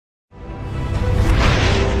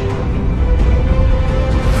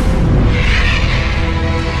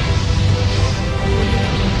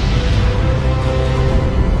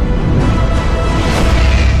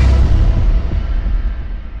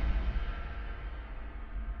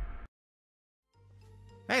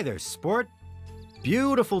Hey there, sport.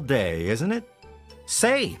 Beautiful day, isn't it?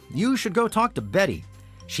 Say, you should go talk to Betty.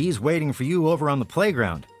 She's waiting for you over on the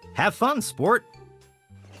playground. Have fun, sport.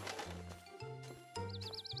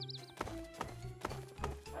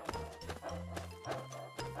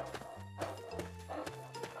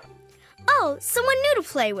 Oh, someone new to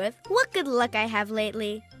play with. What good luck I have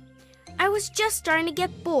lately. I was just starting to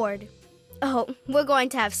get bored. Oh, we're going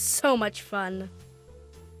to have so much fun.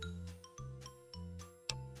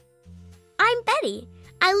 I'm Betty.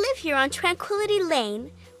 I live here on Tranquility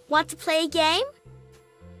Lane. Want to play a game?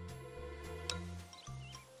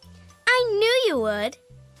 I knew you would.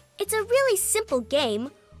 It's a really simple game.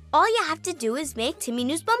 All you have to do is make Timmy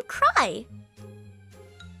Newsbum cry.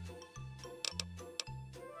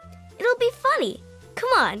 It'll be funny. Come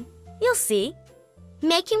on, you'll see.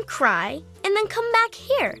 Make him cry and then come back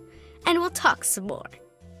here and we'll talk some more.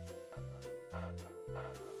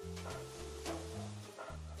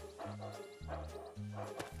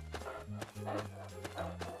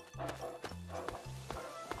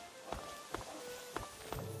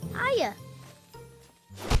 Hiya.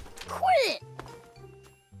 Quit it.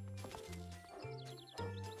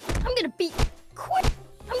 I'm gonna beat. Quit.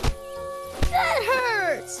 That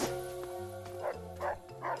hurts.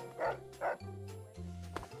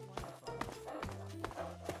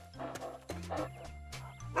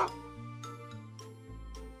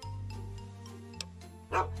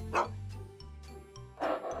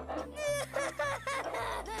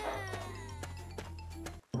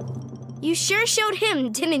 You sure showed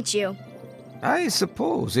him, didn't you? I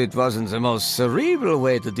suppose it wasn't the most cerebral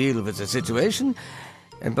way to deal with the situation,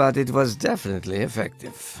 but it was definitely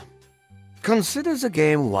effective. Consider the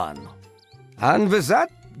game won. And with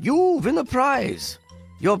that, you win a prize.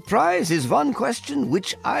 Your prize is one question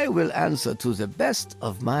which I will answer to the best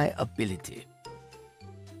of my ability.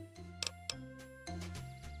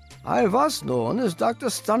 I was known as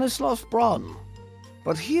Dr. Stanislaus Braun,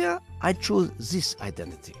 but here I choose this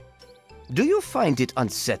identity. Do you find it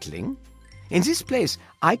unsettling? In this place,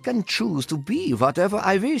 I can choose to be whatever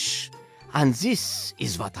I wish, and this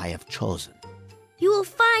is what I have chosen. You will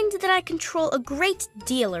find that I control a great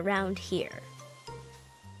deal around here.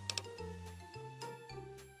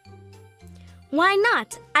 Why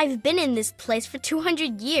not? I've been in this place for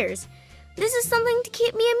 200 years. This is something to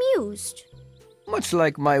keep me amused. Much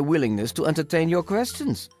like my willingness to entertain your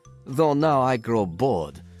questions, though now I grow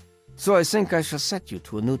bored. So I think I shall set you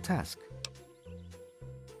to a new task.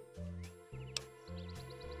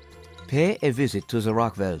 Pay a visit to the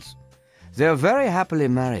Rockwells. They're very happily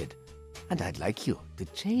married, and I'd like you to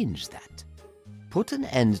change that. Put an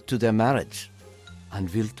end to their marriage, and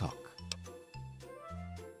we'll talk.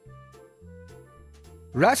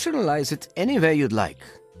 Rationalize it any way you'd like.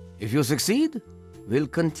 If you succeed, we'll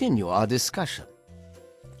continue our discussion.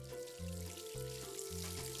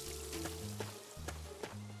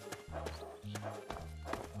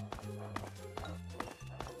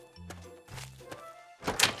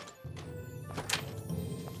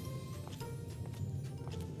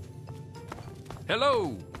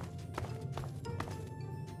 Hello!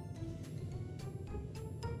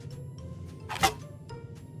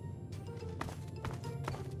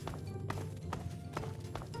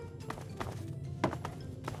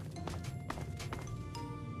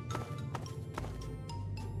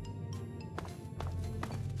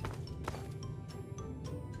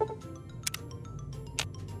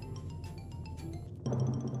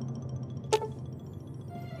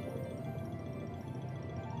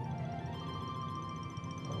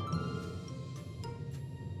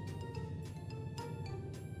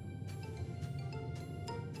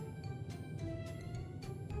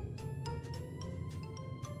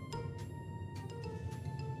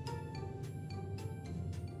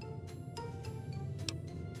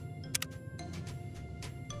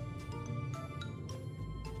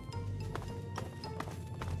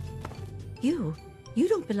 You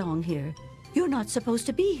don't belong here. You're not supposed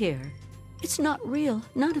to be here. It's not real,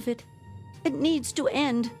 none of it. It needs to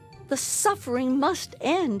end. The suffering must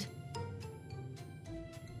end.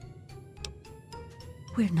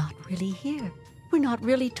 We're not really here. We're not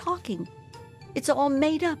really talking. It's all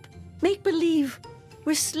made up, make-believe.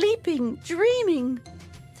 We're sleeping, dreaming.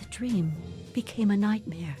 The dream became a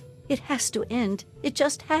nightmare. It has to end. It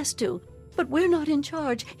just has to. But we're not in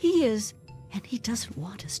charge. He is. And he doesn't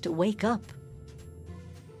want us to wake up.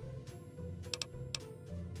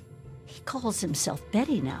 He calls himself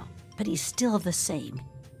Betty now, but he's still the same.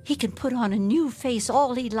 He can put on a new face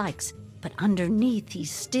all he likes, but underneath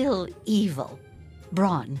he's still evil.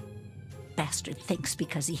 Braun. Bastard thinks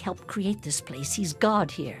because he helped create this place, he's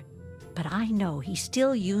God here. But I know he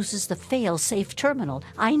still uses the fail-safe terminal.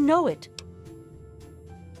 I know it.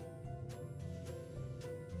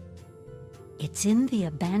 It's in the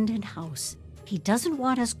abandoned house. He doesn't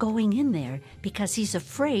want us going in there because he's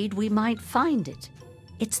afraid we might find it.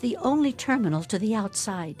 It's the only terminal to the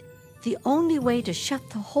outside. The only way to shut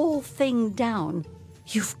the whole thing down.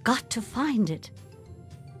 You've got to find it.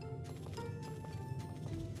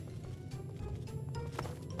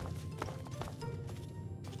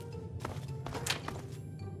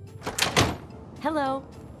 Hello.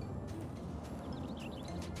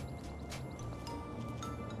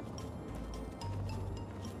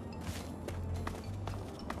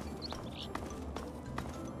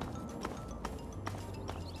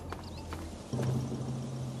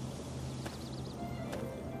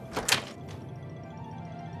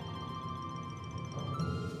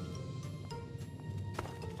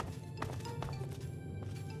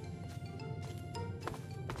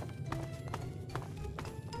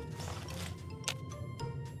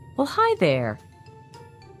 Well, hi there.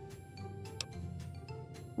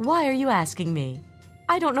 Why are you asking me?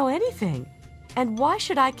 I don't know anything. And why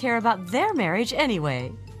should I care about their marriage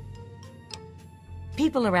anyway?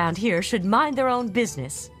 People around here should mind their own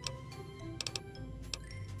business.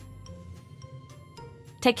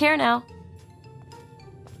 Take care now.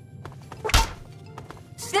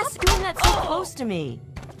 Stop doing that so close to me.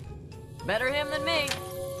 Better him than me.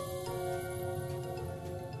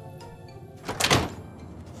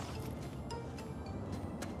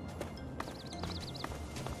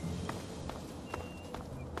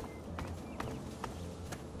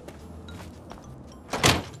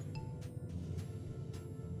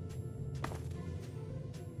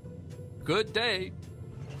 Good day.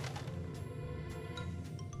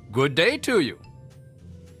 Good day to you.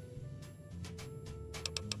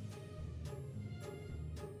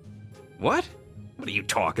 What? What are you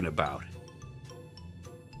talking about?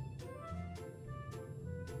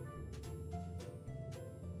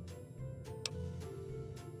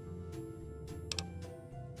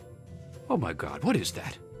 Oh my God, what is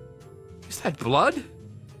that? Is that blood?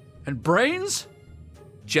 And brains?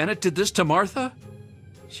 Janet did this to Martha?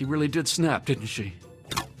 She really did snap, didn't she?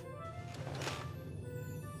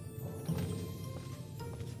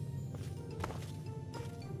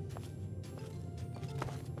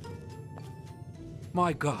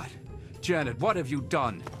 My God. Janet, what have you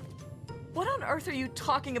done? What on earth are you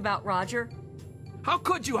talking about, Roger? How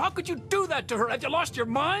could you? How could you do that to her? Have you lost your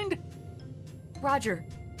mind? Roger,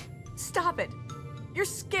 stop it. You're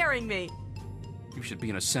scaring me. You should be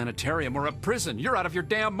in a sanitarium or a prison. You're out of your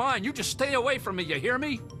damn mind. You just stay away from me, you hear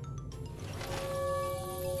me?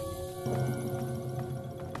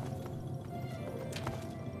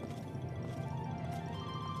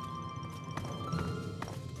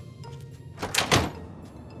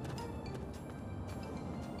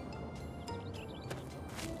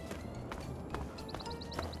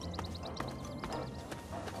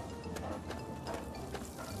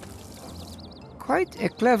 Quite a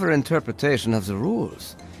clever interpretation of the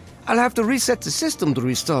rules. I'll have to reset the system to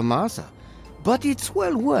restore Martha, but it's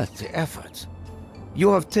well worth the effort.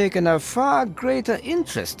 You have taken a far greater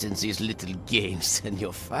interest in these little games than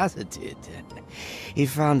your father did. He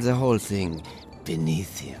found the whole thing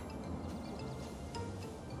beneath him.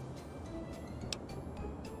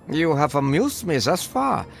 You have amused me thus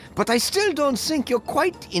far, but I still don't think you're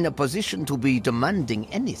quite in a position to be demanding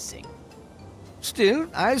anything. Still,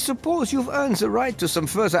 I suppose you've earned the right to some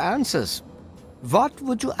further answers. What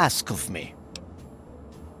would you ask of me?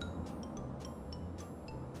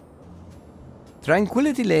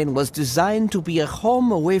 Tranquility Lane was designed to be a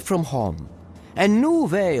home away from home, a new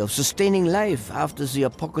way of sustaining life after the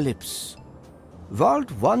apocalypse. Vault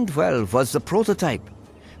 112 was the prototype.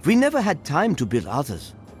 We never had time to build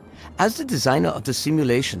others. As the designer of the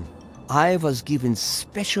simulation, I was given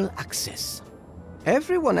special access.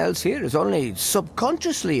 Everyone else here is only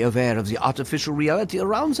subconsciously aware of the artificial reality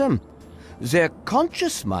around them. Their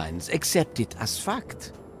conscious minds accept it as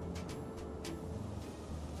fact.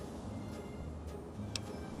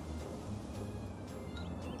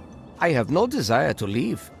 I have no desire to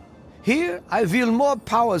leave. Here, I wield more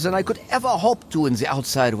power than I could ever hope to in the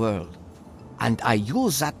outside world. And I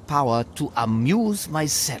use that power to amuse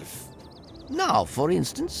myself. Now, for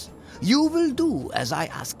instance, you will do as I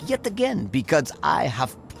ask yet again, because I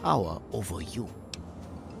have power over you.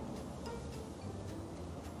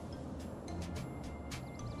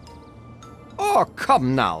 Oh,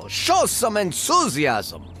 come now, show some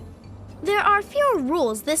enthusiasm. There are fewer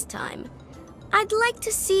rules this time. I'd like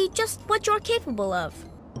to see just what you're capable of.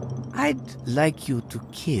 I'd like you to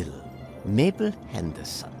kill Mabel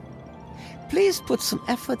Henderson. Please put some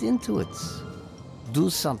effort into it. Do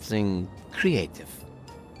something creative.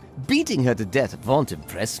 Beating her to death won't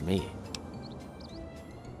impress me.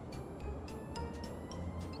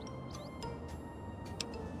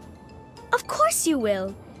 Of course you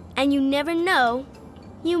will. And you never know,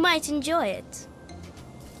 you might enjoy it.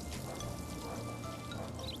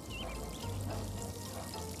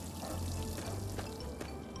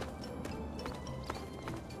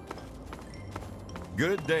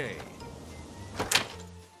 Good day.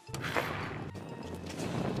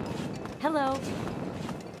 Hello.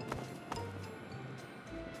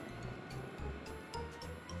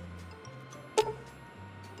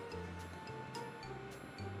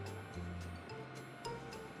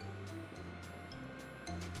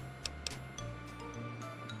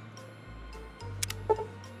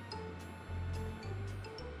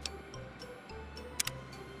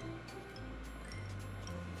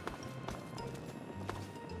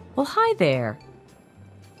 Well, hi there.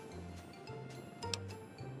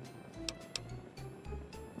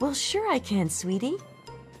 Well, sure I can, sweetie.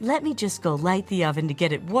 Let me just go light the oven to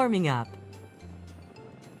get it warming up.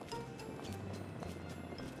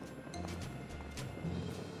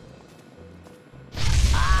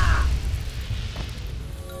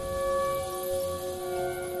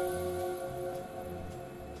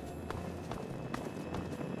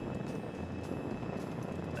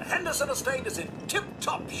 The Henderson estate is in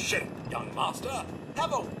tip-top shape, young master.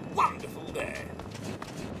 Have a wonderful day.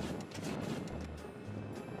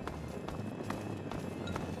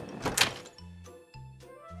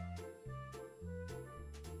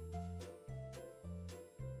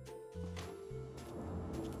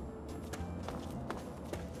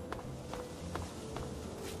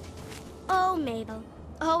 Oh, Mabel.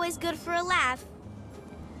 Always good for a laugh.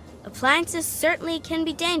 Appliances certainly can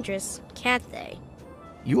be dangerous, can't they?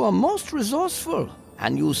 You are most resourceful,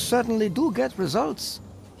 and you certainly do get results.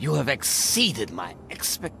 You have exceeded my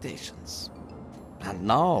expectations. And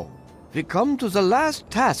now, we come to the last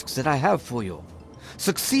tasks that I have for you.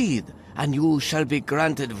 Succeed, and you shall be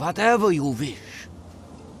granted whatever you wish.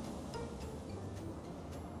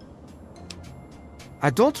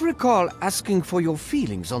 I don't recall asking for your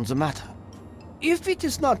feelings on the matter. If it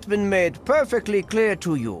has not been made perfectly clear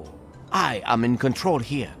to you, I am in control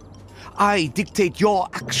here. I dictate your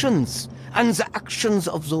actions and the actions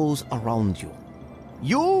of those around you.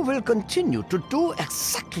 You will continue to do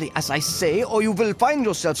exactly as I say, or you will find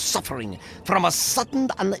yourself suffering from a sudden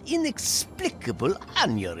and inexplicable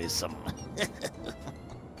aneurysm.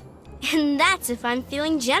 And that's if I'm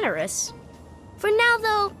feeling generous. For now,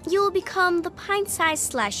 though, you will become the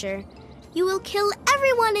pint-sized slasher. You will kill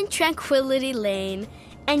everyone in Tranquility Lane,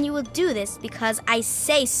 and you will do this because I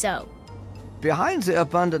say so. Behind the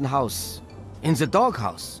abandoned house, in the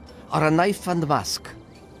doghouse, are a knife and mask.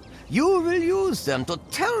 You will use them to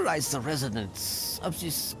terrorize the residents of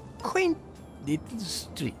this quaint little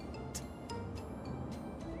street.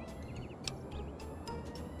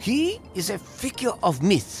 He is a figure of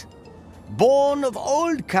myth, born of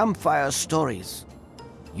old campfire stories.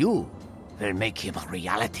 You will make him a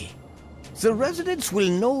reality. The residents will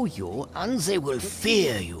know you, and they will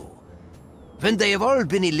fear you. When they have all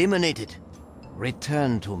been eliminated,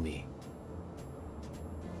 return to me.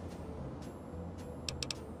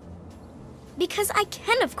 Because I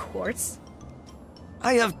can, of course.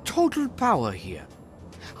 I have total power here.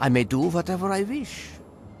 I may do whatever I wish.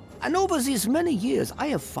 And over these many years, I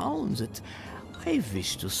have found that I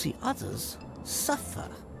wish to see others suffer.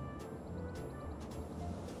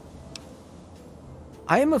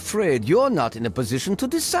 I am afraid you're not in a position to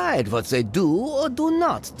decide what they do or do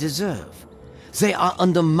not deserve. They are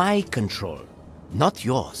under my control, not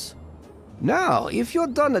yours. Now, if you're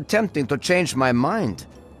done attempting to change my mind,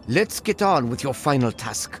 let's get on with your final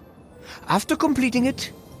task. After completing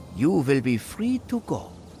it, you will be free to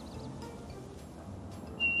go.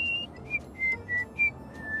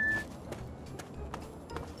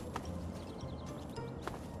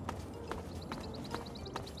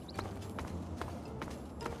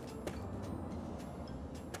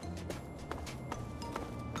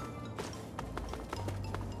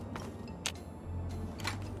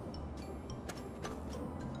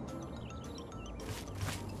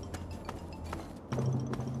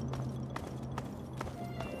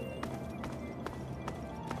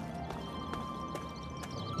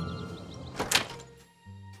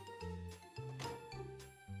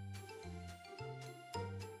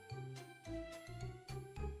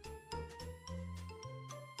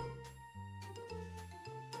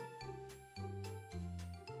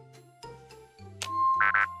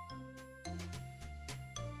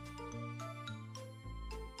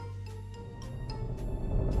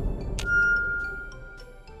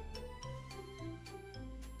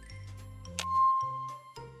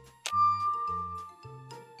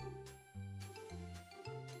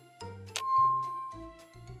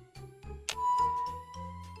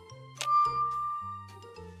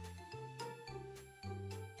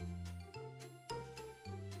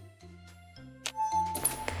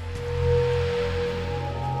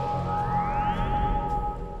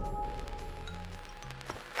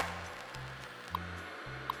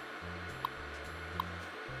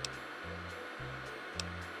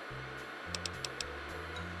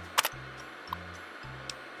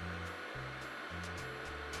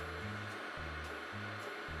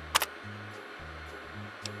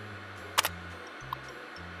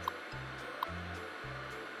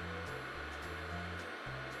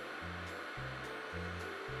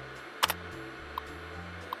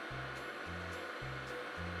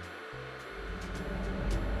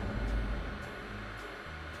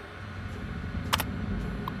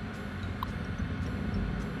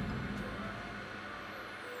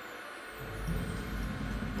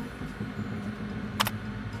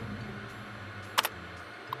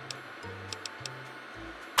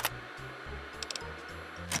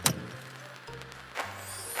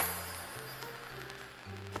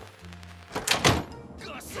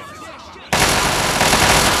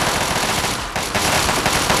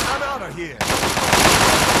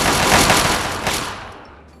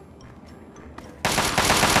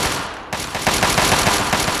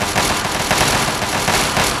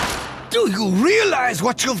 Do you realize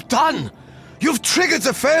what you've done? You've triggered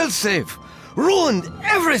the failsafe, ruined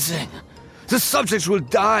everything. The subjects will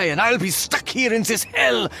die and I'll be stuck here in this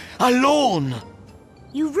hell alone.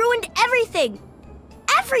 You ruined everything!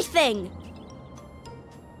 Everything!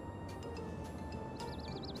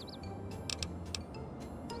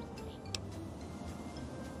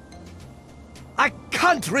 I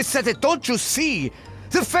can't reset it, don't you see?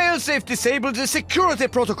 The failsafe disabled the security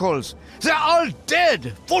protocols. They're all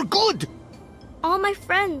dead, for good. All my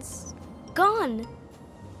friends, gone.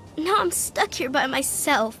 Now I'm stuck here by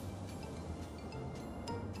myself.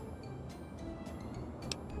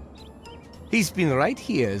 He's been right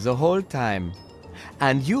here the whole time.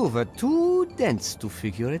 And you were too dense to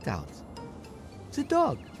figure it out. The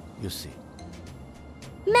dog, you see.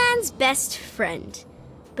 Man's best friend.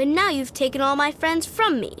 But now you've taken all my friends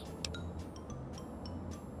from me.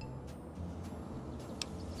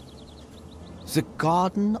 The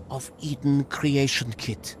Garden of Eden creation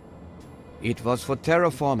kit. It was for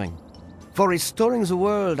terraforming, for restoring the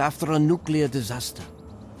world after a nuclear disaster.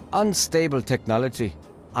 Unstable technology,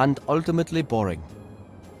 and ultimately boring.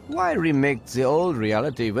 Why remake the old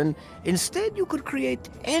reality when instead you could create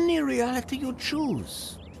any reality you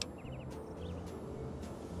choose?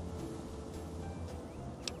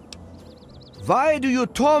 Why do you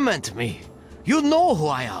torment me? You know who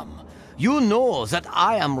I am. You know that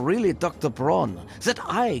I am really Dr. Braun, that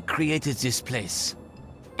I created this place.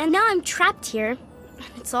 And now I'm trapped here.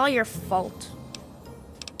 It's all your fault.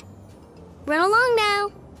 Run along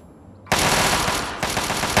now.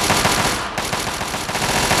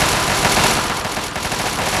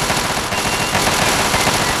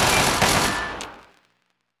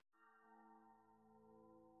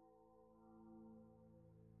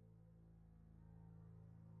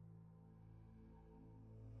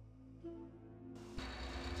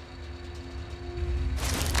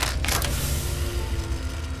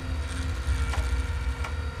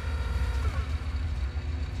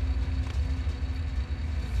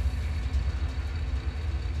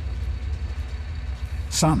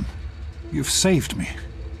 Son, you've saved me.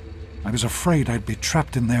 I was afraid I'd be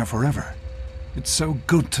trapped in there forever. It's so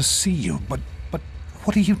good to see you, but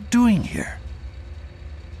what are you doing here?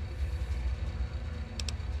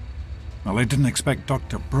 Well, I didn't expect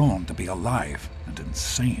Dr. Braun to be alive and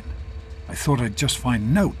insane. I thought I'd just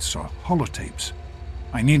find notes or holotapes.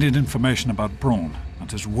 I needed information about Braun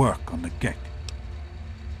and his work on the GEC.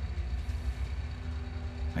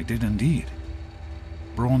 I did indeed.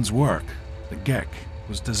 Braun's work, the GEC,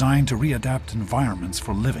 was designed to readapt environments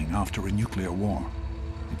for living after a nuclear war.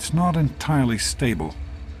 It's not entirely stable,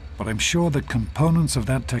 but I'm sure that components of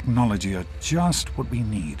that technology are just what we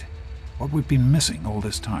need, what we've been missing all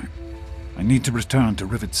this time. I need to return to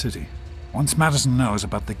Rivet City. Once Madison knows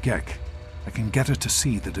about the GEC, I can get her to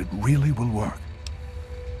see that it really will work.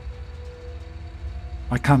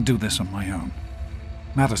 I can't do this on my own.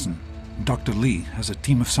 Madison, Dr. Lee, has a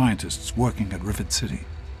team of scientists working at Rivet City.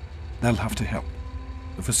 They'll have to help.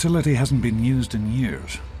 The facility hasn't been used in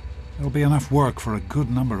years. There'll be enough work for a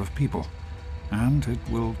good number of people, and it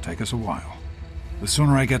will take us a while. The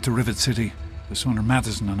sooner I get to Rivet City, the sooner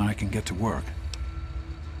Madison and I can get to work.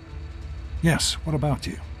 Yes, what about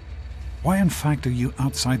you? Why in fact are you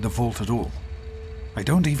outside the vault at all? I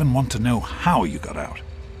don't even want to know how you got out.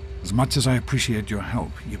 As much as I appreciate your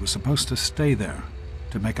help, you were supposed to stay there,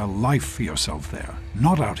 to make a life for yourself there,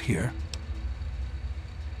 not out here.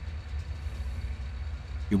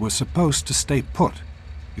 You were supposed to stay put.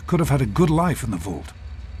 You could have had a good life in the vault.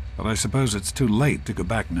 But I suppose it's too late to go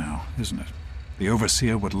back now, isn't it? The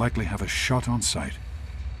Overseer would likely have a shot on sight.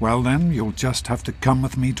 Well then, you'll just have to come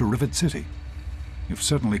with me to Rivet City. You've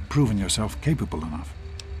certainly proven yourself capable enough.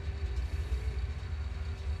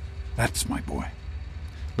 That's my boy.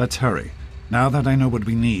 Let's hurry. Now that I know what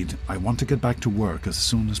we need, I want to get back to work as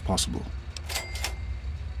soon as possible.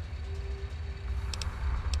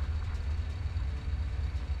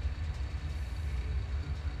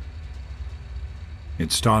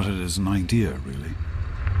 It started as an idea, really.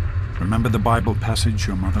 Remember the Bible passage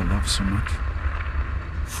your mother loves so much?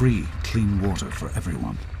 Free, clean water for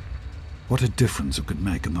everyone. What a difference it could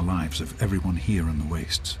make in the lives of everyone here in the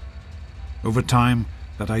wastes. Over time,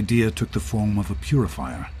 that idea took the form of a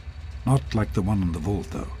purifier. Not like the one in the vault,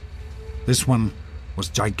 though. This one was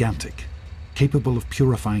gigantic, capable of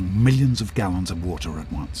purifying millions of gallons of water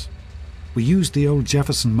at once. We used the old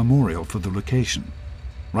Jefferson Memorial for the location,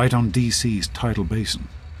 right on DC's tidal basin.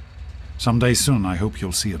 Someday soon, I hope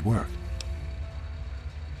you'll see it work.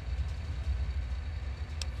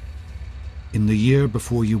 In the year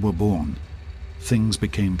before you were born, things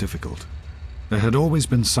became difficult. There had always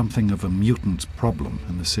been something of a mutant problem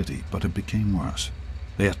in the city, but it became worse.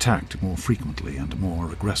 They attacked more frequently and more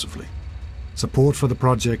aggressively. Support for the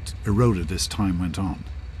project eroded as time went on.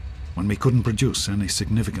 When we couldn't produce any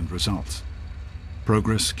significant results,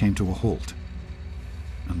 progress came to a halt.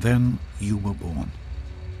 And then you were born.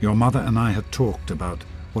 Your mother and I had talked about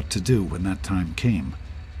what to do when that time came,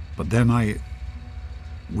 but then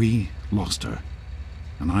we lost her,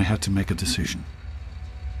 and I had to make a decision.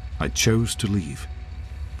 I chose to leave.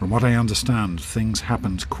 From what I understand, things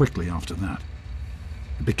happened quickly after that.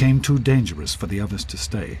 It became too dangerous for the others to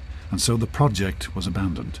stay, and so the project was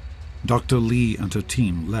abandoned. Dr. Lee and her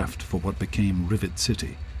team left for what became Rivet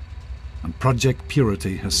City, and Project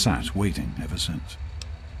Purity has sat waiting ever since.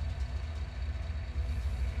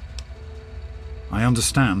 I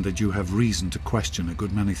understand that you have reason to question a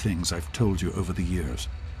good many things I've told you over the years.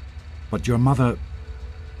 But your mother...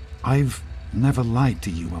 I've never lied to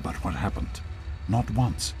you about what happened. Not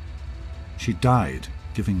once. She died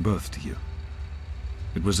giving birth to you.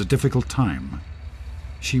 It was a difficult time.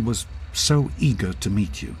 She was so eager to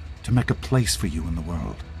meet you, to make a place for you in the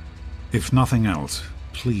world. If nothing else,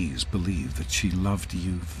 please believe that she loved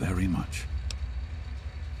you very much.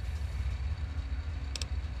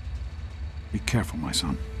 Be careful, my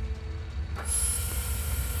son.